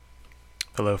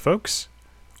Hello, folks.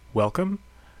 Welcome.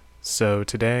 So,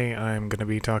 today I'm going to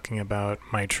be talking about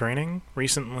my training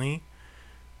recently.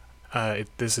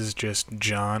 This is just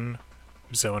John.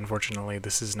 So, unfortunately,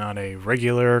 this is not a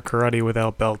regular Karate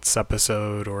Without Belts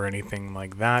episode or anything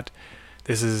like that.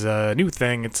 This is a new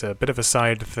thing. It's a bit of a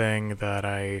side thing that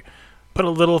I put a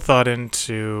little thought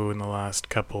into in the last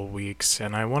couple weeks,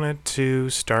 and I wanted to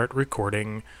start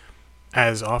recording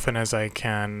as often as I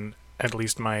can, at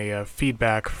least my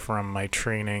feedback from my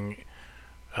training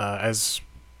as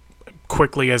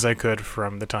quickly as I could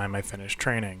from the time I finished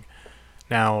training.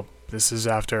 Now, this is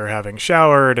after having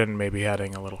showered and maybe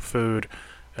having a little food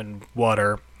and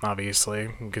water, obviously,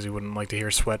 because you wouldn't like to hear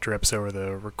sweat drips over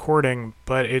the recording,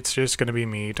 but it's just going to be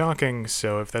me talking,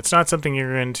 so if that's not something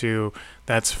you're into,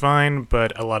 that's fine,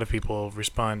 but a lot of people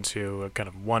respond to a kind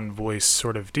of one voice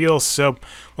sort of deal, so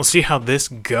we'll see how this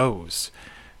goes.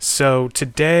 So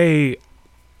today,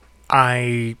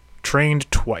 I trained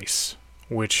twice,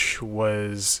 which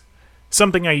was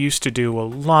something I used to do a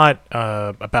lot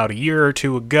about a year or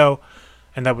two ago,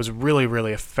 and that was really,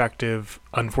 really effective.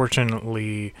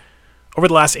 Unfortunately, over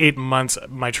the last 8 months,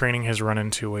 my training has run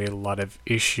into a lot of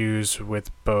issues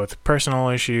with both personal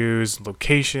issues,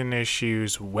 location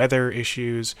issues, weather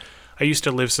issues. I used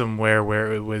to live somewhere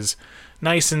where it was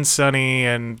nice and sunny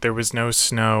and there was no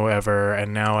snow ever,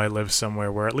 and now I live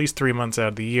somewhere where at least 3 months out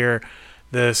of the year,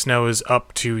 the snow is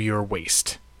up to your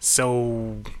waist.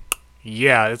 So,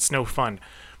 yeah, it's no fun.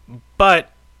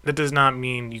 But that does not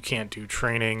mean you can't do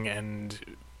training, and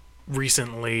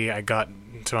recently I got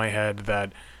into my head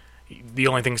that the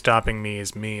only thing stopping me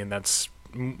is me, and that's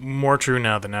more true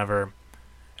now than ever.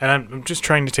 And I'm just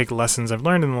trying to take lessons I've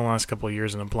learned in the last couple of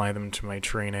years and apply them to my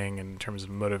training in terms of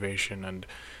motivation and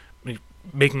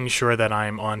making sure that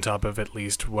I'm on top of at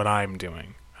least what I'm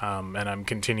doing. And I'm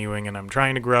continuing and I'm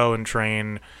trying to grow and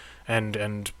train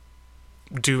and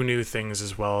do new things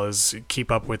as well as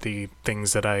keep up with the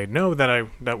things that I know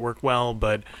that work well,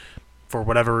 but for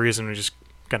whatever reason we just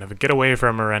kind of get away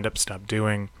from or end up stop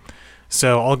doing.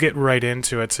 So I'll get right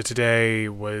into it. So today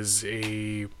was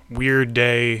a weird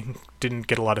day. Didn't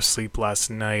get a lot of sleep last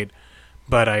night,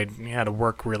 but I had to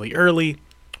work really early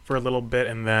for a little bit,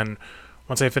 and then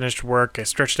once I finished work, I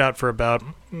stretched out for about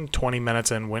 20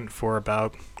 minutes and went for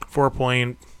about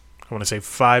 5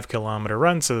 kilometer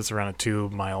run, so that's around a 2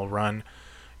 mile run.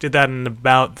 Did that in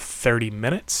about 30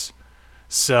 minutes,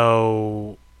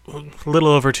 so a little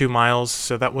over 2 miles,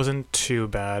 so that wasn't too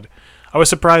bad. I was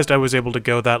surprised I was able to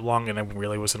go that long, and I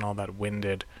really wasn't all that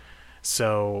winded.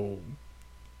 So,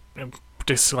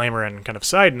 disclaimer and kind of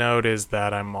side note is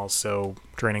that I'm also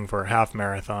training for a half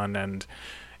marathon, and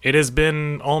it has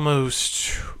been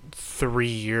almost 3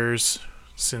 years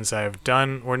since I've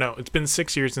done, or no, it's been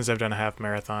 6 years since I've done a half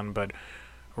marathon, but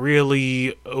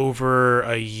really over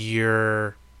a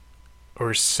year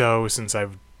or so since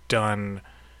I've done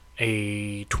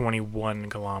a 21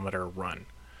 kilometer run.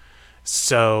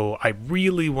 So I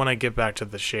really want to get back to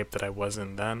the shape that I was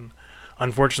in then.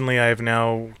 Unfortunately, I have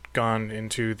now gone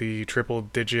into the triple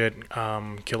digit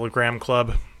kilogram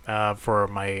club for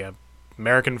my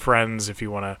American friends. If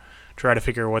you want to try to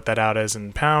figure what that out is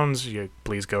in pounds, you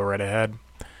please go right ahead.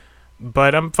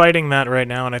 But I'm fighting that right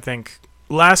now, and I think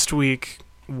last week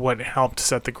what helped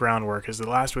set the groundwork is that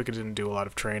last week I didn't do a lot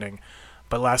of training,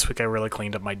 but last week I really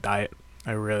cleaned up my diet.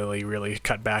 I really, really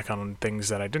cut back on things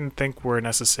that I didn't think were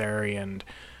necessary and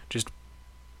just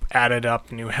added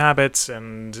up new habits,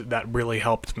 and that really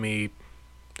helped me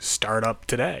start up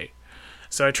today.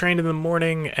 So I trained in the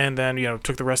morning and then,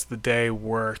 took the rest of the day,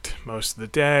 worked most of the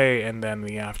day, and then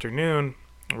the afternoon,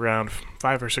 around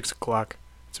 5 or 6 o'clock,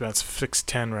 it's about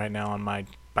 6:10 right now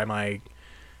by my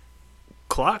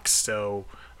clock, so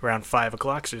around 5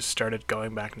 o'clock just started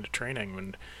going back into training.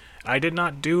 And I did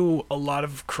not do a lot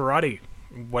of karate.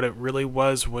 What it really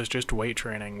was just weight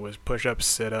training, was push-ups,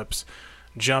 sit-ups,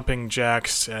 jumping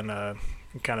jacks, and a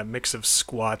kind of mix of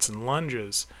squats and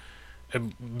lunges,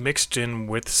 mixed in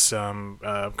with some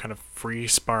kind of free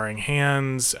sparring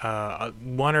hands,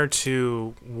 one or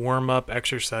two warm-up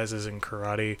exercises in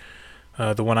karate.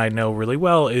 The one I know really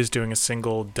well is doing a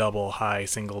single double high,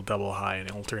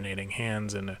 and alternating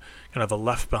hands, and kind of a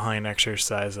left behind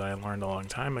exercise that I learned a long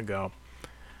time ago.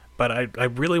 But I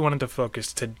really wanted to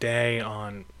focus today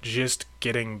on just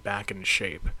getting back in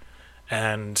shape,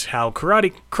 and how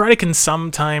karate can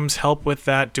sometimes help with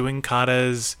that. Doing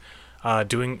katas,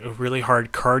 doing really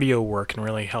hard cardio work can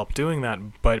really help doing that.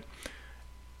 But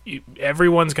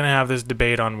everyone's going to have this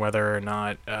debate on whether or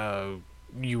not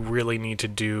you really need to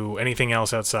do anything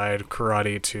else outside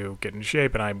karate to get in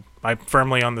shape. And I'm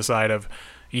firmly on the side of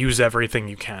use everything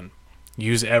you can.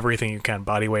 Use everything you can.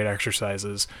 Bodyweight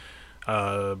exercises,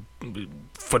 uh,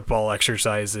 football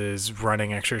exercises,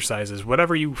 running exercises,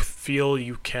 whatever you feel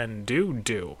you can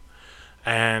do.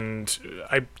 And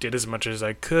I did as much as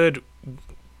I could,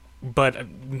 but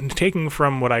taking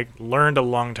from what I learned a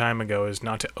long time ago is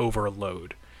not to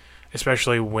overload,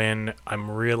 especially when I'm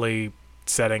really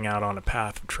setting out on a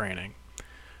path of training.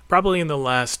 Probably in the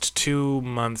last 2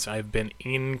 months, I've been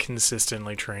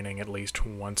inconsistently training at least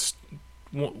one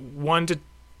to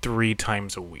 3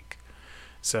 times a week.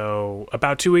 So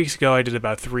about 2 weeks ago, I did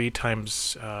about 3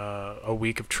 times a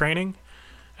week of training,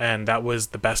 and that was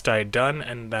the best I had done,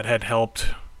 and that had helped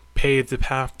pave the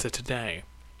path to today.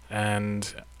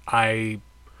 And I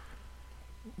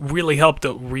really helped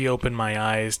to reopen my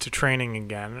eyes to training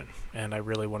again, and I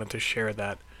really wanted to share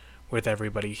that with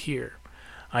everybody here.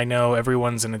 I know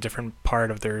everyone's in a different part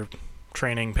of their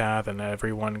training path, and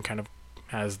everyone kind of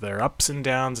has their ups and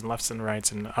downs and lefts and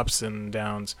rights and ups and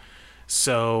downs.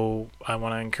 So I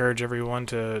want to encourage everyone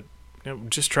to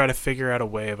just try to figure out a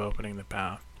way of opening the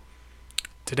path.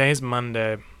 Today's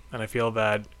Monday, and I feel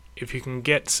that if you can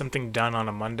get something done on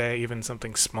a Monday, even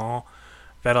something small,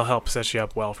 that'll help set you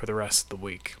up well for the rest of the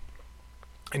week.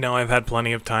 I know I've had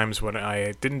plenty of times when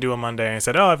I didn't do a Monday and I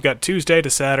said, I've got Tuesday to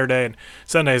Saturday, and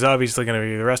Sunday's obviously going to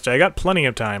be the rest day. I got plenty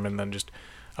of time, and then just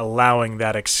allowing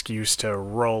that excuse to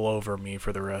roll over me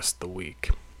for the rest of the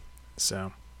week.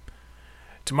 So,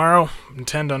 tomorrow,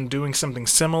 intend on doing something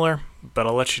similar, but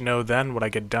I'll let you know then what I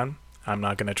get done. I'm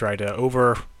not going to try to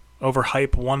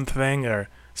overhype one thing or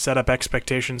set up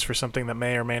expectations for something that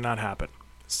may or may not happen.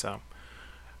 So,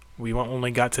 we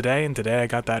only got today, and today I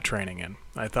got that training in.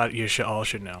 I thought you all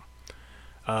should know.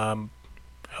 I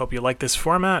hope you like this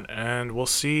format, and we'll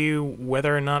see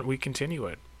whether or not we continue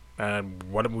it. And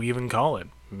what do we even call it?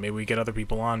 Maybe we get other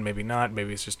people on, maybe not.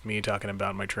 Maybe it's just me talking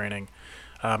about my training.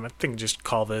 I think just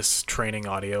call this training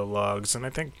audio logs, and I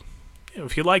think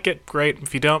if you like it, great.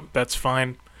 If you don't, that's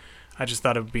fine. I just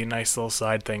thought it would be a nice little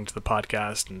side thing to the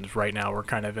podcast, and right now we're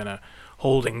kind of in a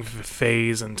holding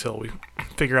phase until we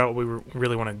figure out what we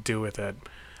really want to do with it.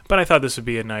 But I thought this would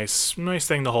be a nice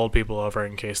thing to hold people over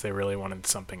in case they really wanted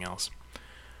something else.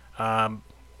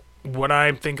 What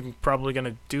I think I'm probably going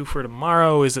to do for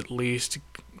tomorrow is at least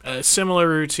a similar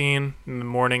routine in the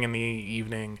morning and the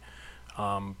evening,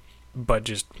 but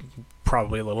just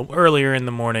probably a little earlier in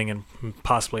the morning and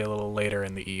possibly a little later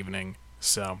in the evening,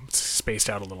 so it's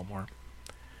spaced out a little more.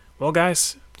 Well,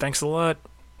 guys, thanks a lot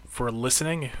for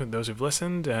listening, those who've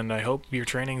listened, and I hope your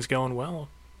training's going well.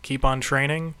 Keep on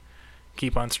training,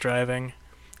 keep on striving,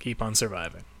 keep on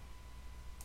surviving.